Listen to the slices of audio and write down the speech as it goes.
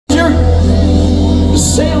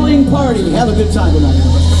Sailing party. Have a good time tonight,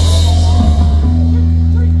 everybody.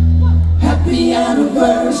 Happy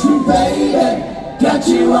anniversary, baby. Got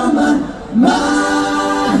you on my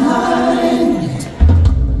mind.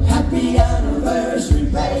 Happy anniversary,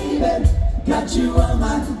 baby. Got you on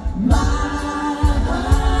my mind.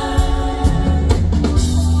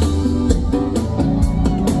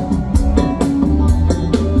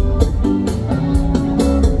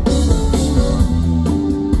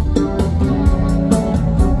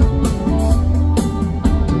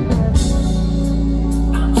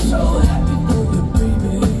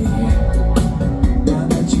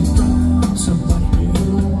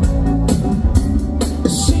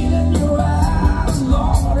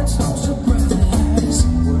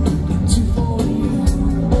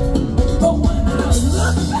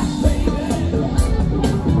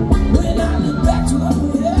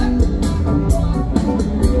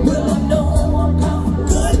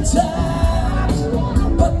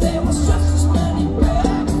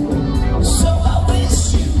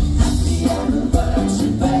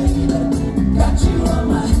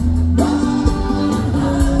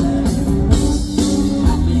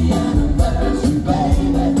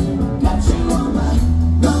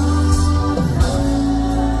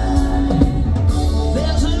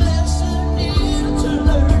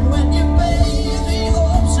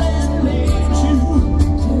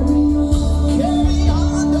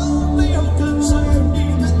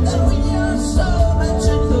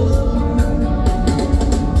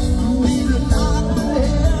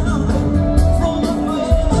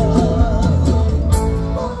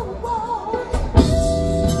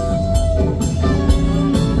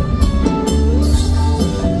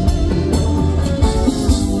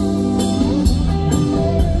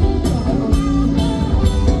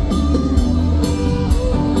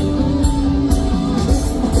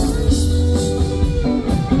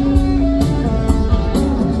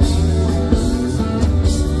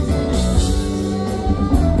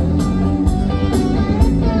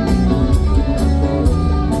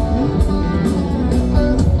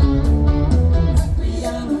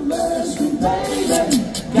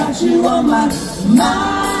 You on my mind.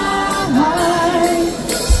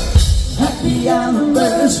 Happy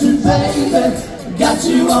anniversary, baby. Got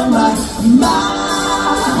you on my mind.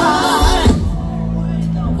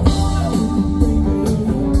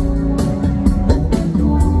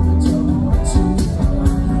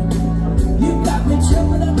 You got me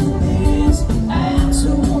jumping up your knees, and so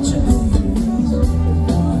won't you please,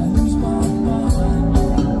 before I lose my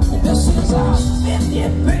mind. This is our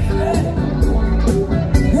 50th, baby.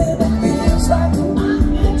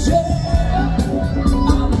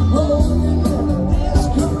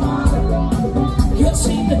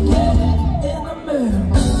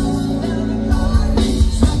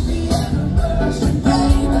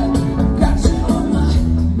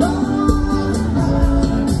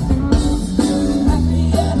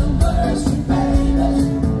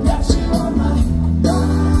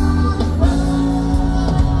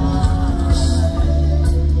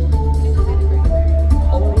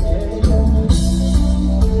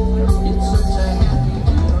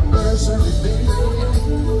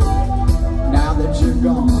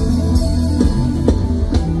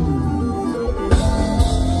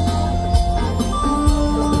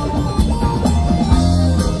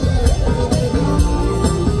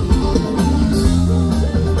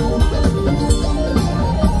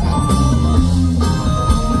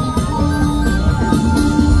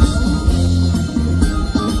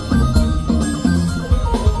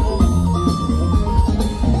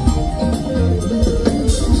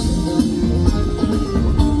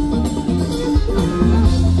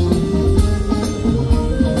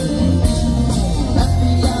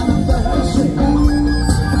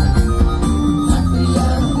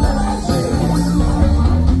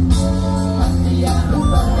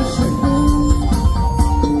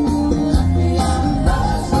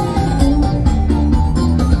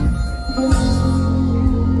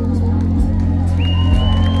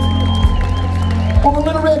 On the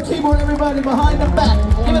little red keyboard, everybody behind the back.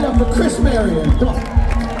 Give it up for Chris Marion. Come on.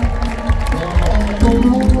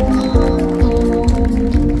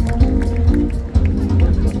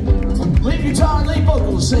 Lead guitar and lead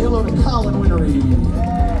vocals. Say hello to Colin Winnery.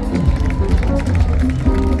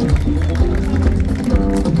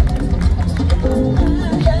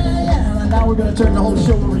 Yeah. And now we're going to turn the whole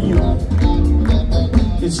show over to you.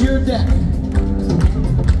 It's your deck.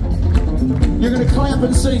 You're going to clap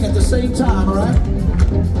and sing at the same time, all right?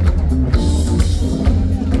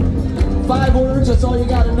 5 words, that's all you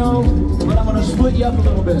got to know, but I'm going to split you up a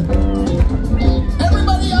little bit.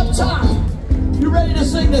 Everybody up top, you ready to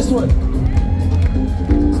sing this one?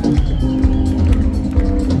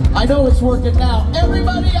 know it's working now.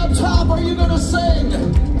 Everybody up top, are you gonna sing?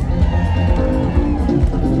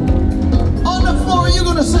 On the floor, are you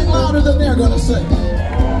gonna sing louder than they're gonna sing?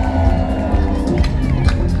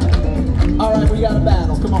 All right, we got a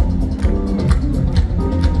battle, come on.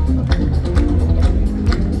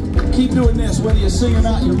 Keep doing this, whether you sing or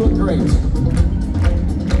not, you look great.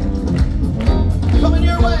 Coming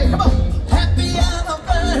your way, come on. Happy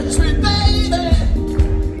anniversary, baby.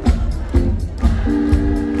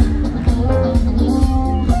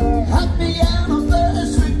 Happy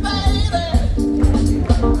anniversary, baby.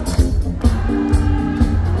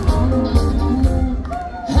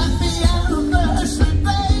 Happy anniversary,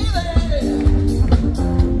 baby.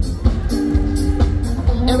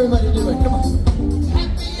 Everybody do it, come on.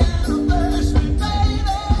 Happy anniversary, baby.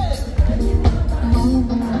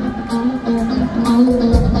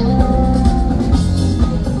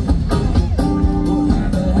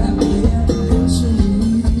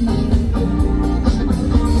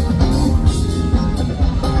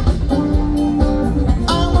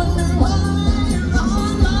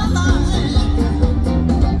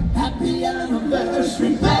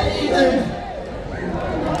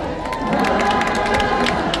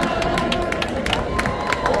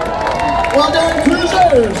 Well done,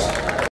 Cruisers!